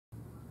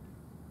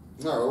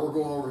Alright, what we're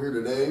going over here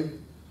today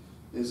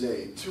is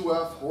a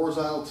 2F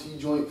horizontal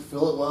T-joint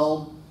fillet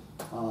weld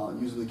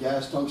using the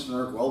gas tungsten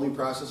arc welding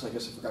process. I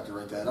guess I forgot to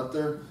write that up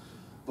there.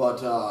 But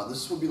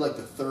this would be like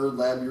the third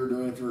lab you were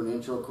doing. If you were in an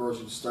intro course,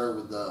 you'd start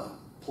with the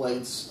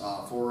plates,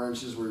 4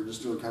 inches, where you're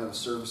just doing kind of a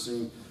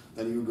surfacing.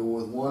 Then you would go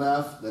with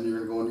 1F, then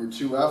you're going to go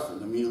into your 2F,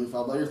 and immediately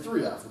followed by your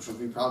 3F, which would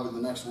be probably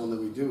the next one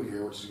that we do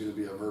here, which is going to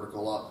be a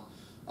vertical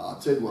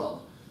up TIG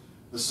weld.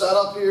 The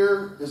setup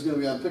here is going to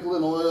be on pickled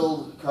and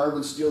oiled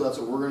carbon steel. That's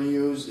what we're going to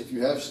use. If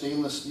you have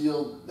stainless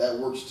steel, that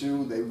works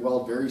too. They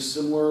weld very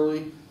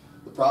similarly.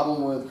 The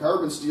problem with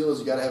carbon steel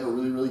is you got to have it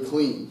really, really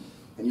clean.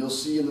 And you'll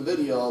see in the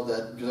video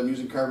that because I'm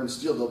using carbon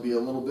steel, there'll be a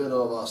little bit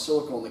of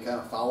silicone that kind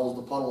of follows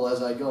the puddle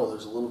as I go.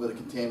 There's a little bit of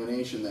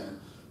contamination there.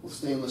 With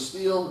stainless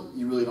steel,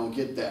 you really don't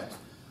get that.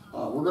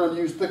 We're going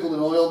to use pickled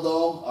and oiled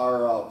though.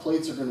 Our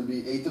plates are going to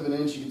be 1/8 of an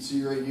inch. You can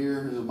see right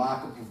here, here's a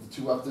mock-up of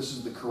the 2F. This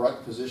is the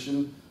correct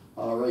position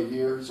right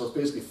here. So it's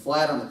basically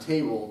flat on the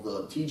table,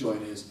 the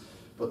T-joint is,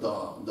 but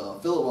the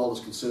fillet weld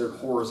is considered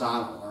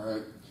horizontal, all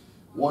right?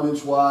 1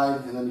 inch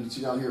wide, and then you can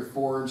see down here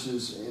 4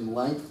 inches in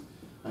length,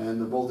 and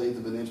they're both 1/8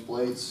 of an inch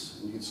plates.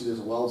 And you can see there's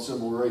a weld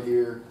symbol right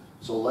here.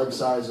 So leg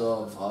size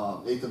of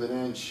 1/8 of an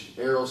inch,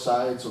 arrow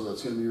side, so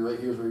that's going to be right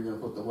here is where you're going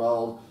to put the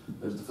weld.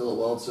 There's the fillet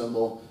weld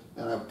symbol.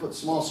 And I put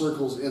small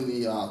circles in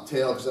the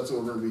tail because that's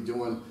what we're going to be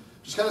doing.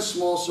 Just kind of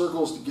small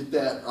circles to get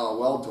that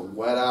weld to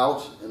wet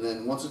out. And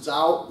then once it's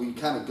out, we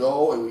kind of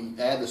go and we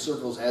add the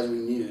circles as we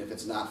need it if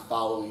it's not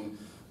following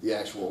the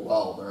actual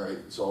weld, all right?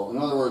 So in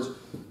other words,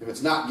 if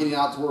it's not getting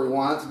out to where we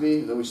want it to be,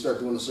 then we start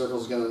doing the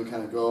circles again and we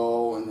kind of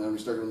go, and then we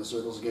start doing the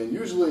circles again.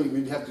 Usually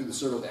we'd have to do the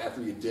circles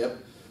after you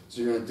dip. So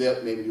you're going to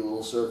dip, maybe do a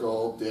little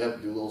circle,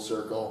 dip, do a little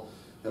circle.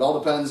 It all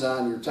depends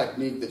on your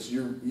technique that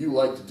you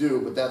like to do,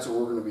 but that's what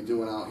we're going to be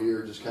doing out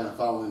here, just kind of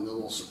following the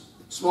little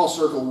small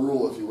circle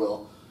rule, if you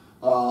will.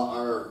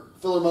 Our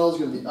filler metal is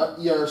going to be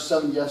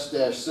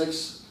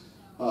ER70S-6,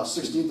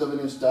 1/16 of an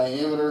inch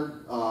diameter.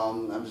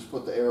 I've just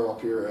put the arrow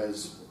up here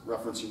as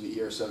referencing the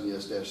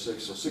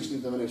ER70S-6, so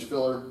 1/16 of an inch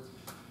filler.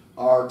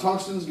 Our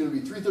tungsten is going to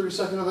be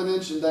 3/32 of an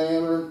inch in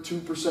diameter,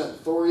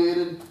 2%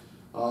 thoriated.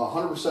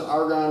 100%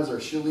 argon is our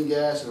shielding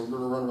gas, and we're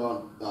going to run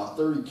about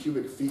 30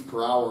 cubic feet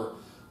per hour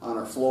on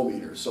our flow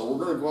meter. So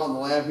we're going to go out in the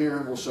lab here,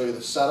 and we'll show you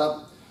the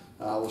setup,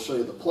 we'll show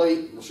you the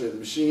plate, we'll show you the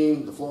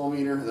machine, the flow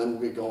meter, and then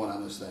we'll get going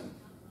on this thing.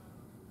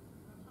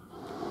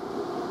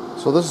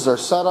 So this is our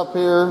setup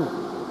here.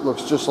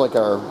 Looks just like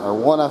our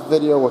 1F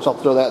video, which I'll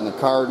throw that in the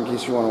card in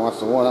case you want to watch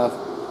the 1F.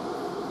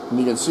 And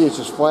you can see it's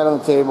just flat on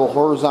the table,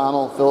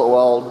 horizontal fillet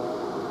weld.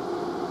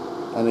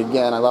 And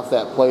again, I left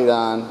that plate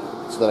on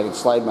so that I can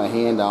slide my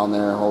hand down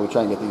there while we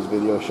try and get these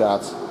video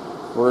shots.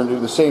 We're going to do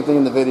the same thing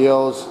in the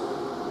videos.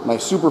 My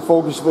super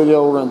focused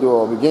video, we're going to do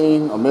a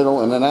beginning, a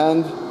middle, and an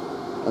end.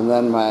 And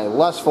then my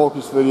less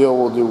focused video,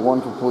 we'll do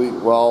one complete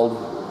weld,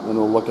 and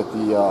we'll look at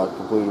the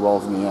completed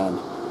welds in the end.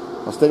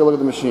 Let's take a look at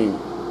the machine.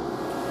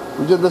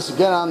 We did this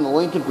again on the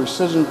Lincoln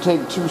Precision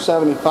TIG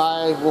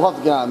 275. We'll have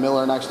to get on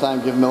Miller next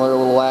time, give Miller a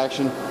little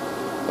action.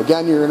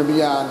 Again, you're going to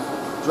be on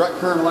direct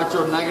current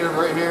electrode negative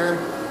right here.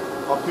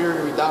 Up here, you're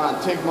going to be down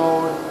on TIG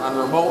mode. On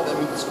remote, that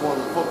means it's going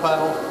to the foot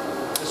pedal.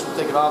 This will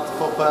take it off the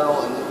foot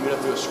pedal, and you'd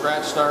have to do a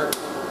scratch start.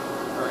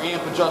 Our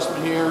amp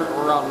adjustment here,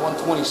 we're around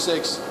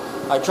 126.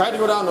 I tried to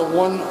go down to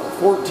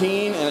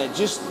 114, and I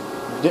just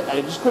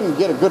couldn't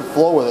get a good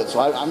flow with it. So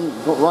I'm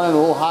running a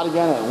little hot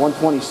again at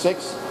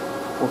 126.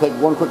 We'll take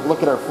one quick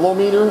look at our flow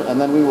meter,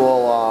 and then we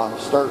will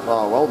start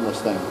welding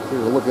this thing.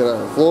 Here's a look at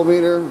our flow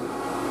meter.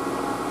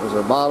 There's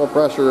our bottle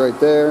pressure right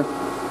there.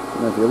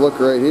 And if you look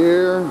right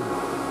here,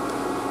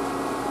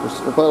 push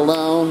the pedal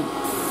down,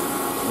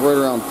 right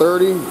around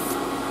 30.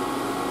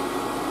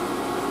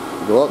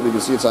 Go up, you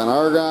can see it's on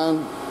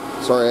argon.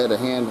 Sorry, I had to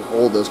hand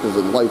hold this because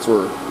the lights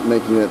were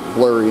making it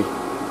blurry.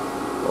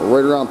 But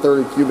right around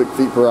 30 cubic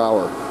feet per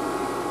hour.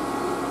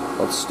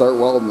 Let's start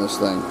welding this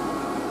thing.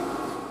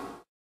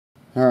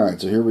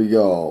 Alright, so here we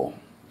go.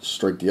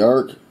 Strike the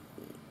arc,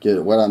 get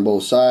it wet on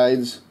both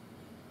sides,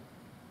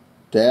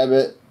 dab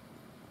it,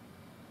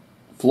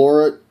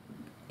 floor it,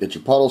 get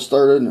your puddle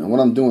started. And what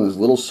I'm doing is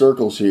little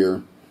circles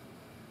here.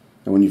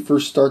 And when you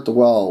first start the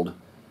weld,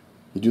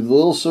 you do the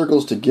little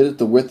circles to get it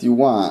the width you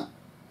want.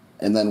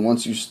 And then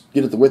once you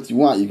get it the width you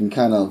want, you can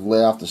kind of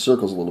lay off the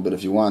circles a little bit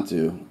if you want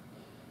to.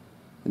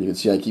 And you can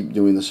see I keep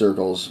doing the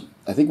circles.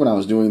 I think when I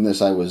was doing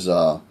this, I was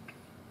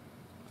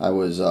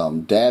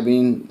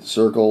dabbing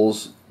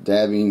circles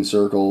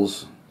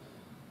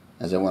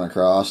as I went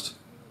across.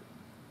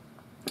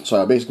 So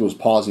I basically was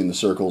pausing the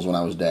circles when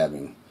I was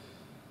dabbing.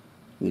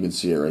 You can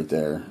see it right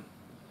there.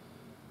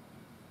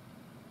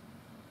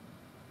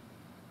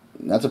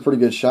 And that's a pretty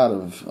good shot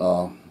of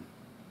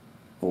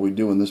what we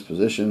do in this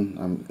position.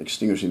 I'm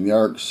extinguishing the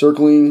arc,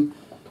 circling,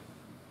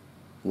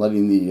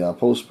 letting the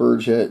post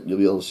purge hit. You'll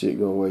be able to see it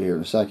go away here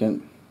in a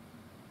second.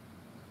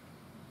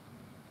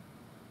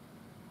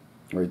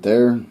 Right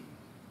there.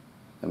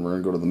 And we're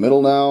going to go to the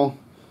middle now,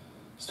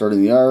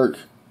 starting the arc,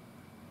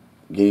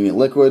 getting it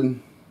liquid,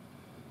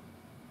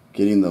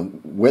 getting the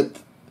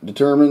width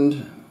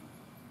determined,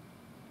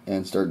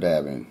 and start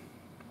dabbing.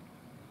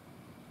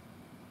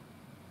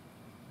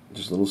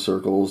 Just little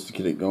circles to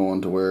get it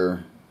going to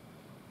where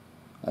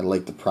I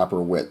like the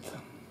proper width.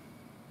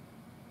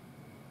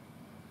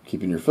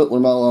 Keeping your fiddler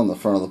metal on the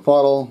front of the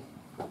puddle,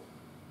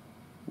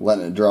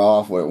 letting it draw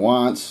off what it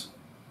wants.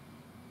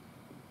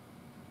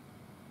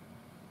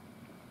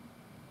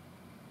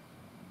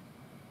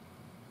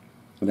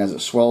 And as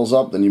it swells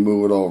up, then you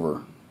move it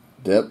over.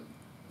 Dip,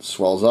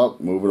 swells up,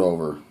 move it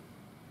over.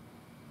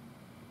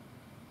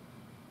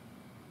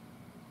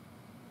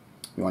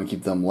 You want to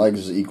keep them legs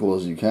as equal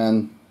as you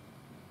can.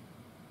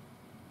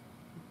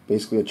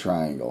 Basically a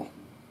triangle.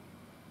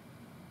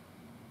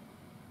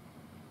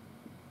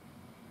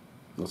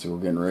 Looks like we're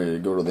getting ready to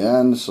go to the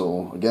end.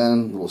 So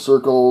again, little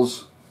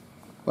circles.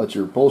 Let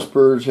your post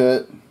purge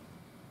hit.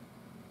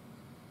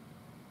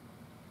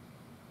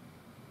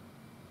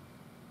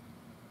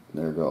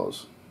 There it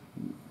goes.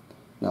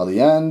 Now the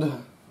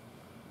end.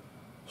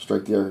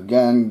 Strike the arc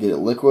again. Get it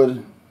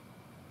liquid.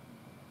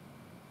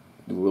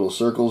 Do little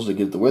circles to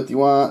get the width you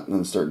want, and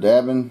then start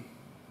dabbing.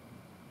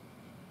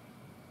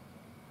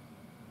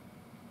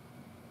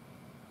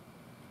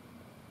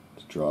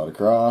 Just draw it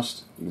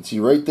across. You can see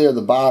right there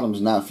the bottom's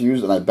not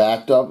fused, and I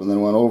backed up and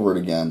then went over it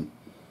again.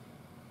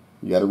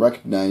 You got to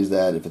recognize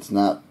that if it's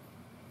not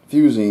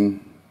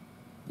fusing,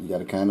 you got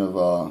to kind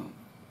of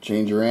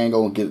change your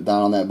angle and get it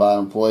down on that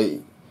bottom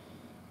plate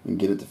and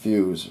get it to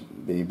fuse.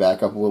 Maybe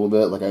back up a little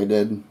bit like I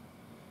did.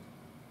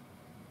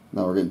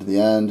 Now we're getting to the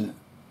end.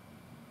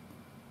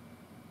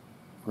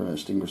 We're going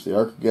to extinguish the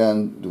arc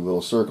again, do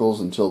little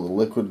circles until the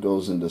liquid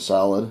goes into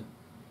solid.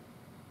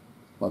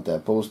 Let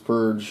that post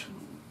purge.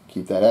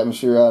 Keep that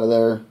atmosphere out of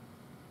there.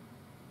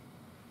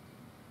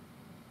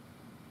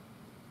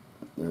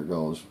 There it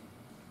goes.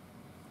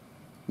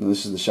 And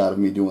this is the shot of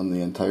me doing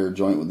the entire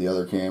joint with the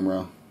other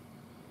camera.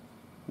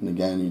 And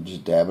again, you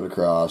just dab it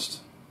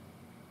across.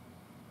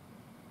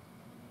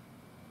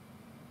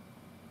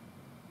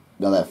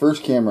 Now that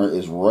first camera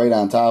is right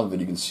on top of it.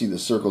 You can see the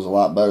circles a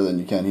lot better than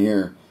you can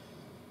here.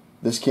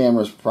 This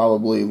camera is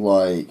probably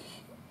like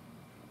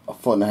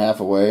 1.5 feet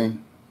away.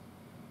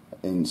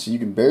 And so you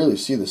can barely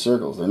see the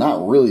circles. They're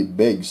not really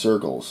big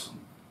circles.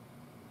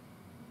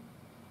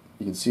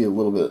 You can see a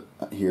little bit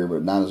here,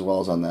 but not as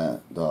well as on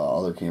that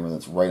other camera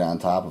that's right on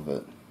top of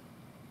it.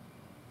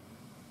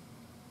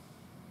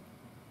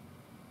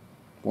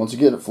 Once you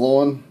get it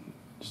flowing,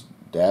 just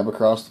dab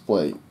across the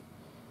plate.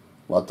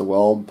 Let the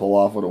weld pull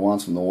off what it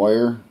wants from the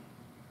wire.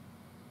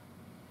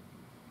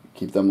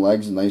 Keep them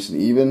legs nice and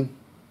even.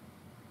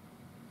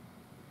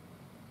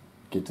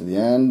 Get to the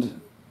end.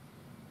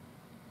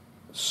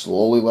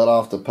 Slowly let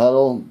off the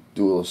pedal.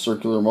 Do a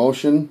circular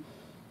motion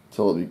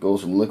until it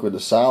goes from liquid to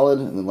solid,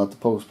 and then let the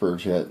post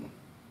purge hit.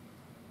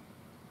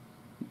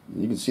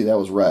 You can see that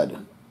was red.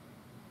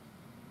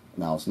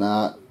 Now it's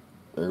not.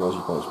 There goes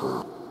your post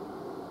purge.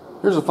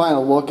 Here's a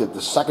final look at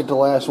the second to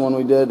last one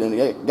we did, and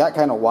it got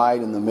kind of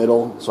wide in the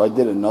middle, so I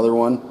did another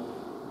one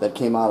that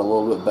came out a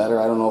little bit better.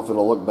 I don't know if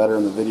it'll look better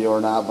in the video or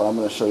not, but I'm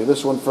going to show you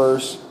this one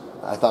first.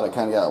 I thought it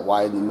kind of got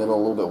wide in the middle,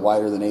 a little bit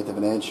wider than 1/8 of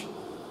an inch.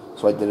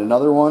 So I did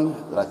another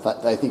one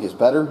that I think is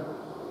better.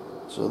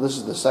 So this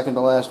is the second to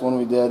last one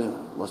we did.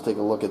 Let's take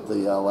a look at the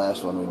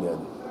last one we did.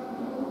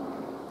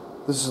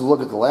 This is a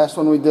look at the last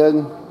one we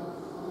did.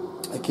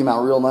 It came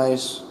out real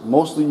nice,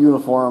 mostly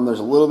uniform. There's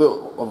a little bit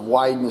of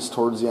wideness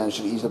towards the end. I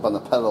should ease up on the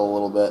pedal a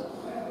little bit,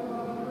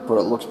 but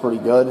it looks pretty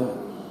good.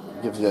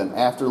 Gives you an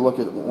after look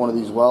at one of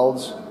these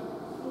welds.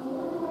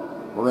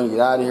 We're going to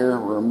get out of here.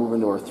 We're going to move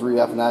into our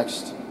 3F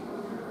next.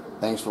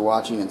 Thanks for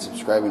watching and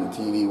subscribing to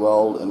TV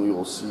Weld, and we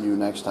will see you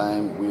next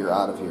time. We are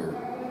out of here.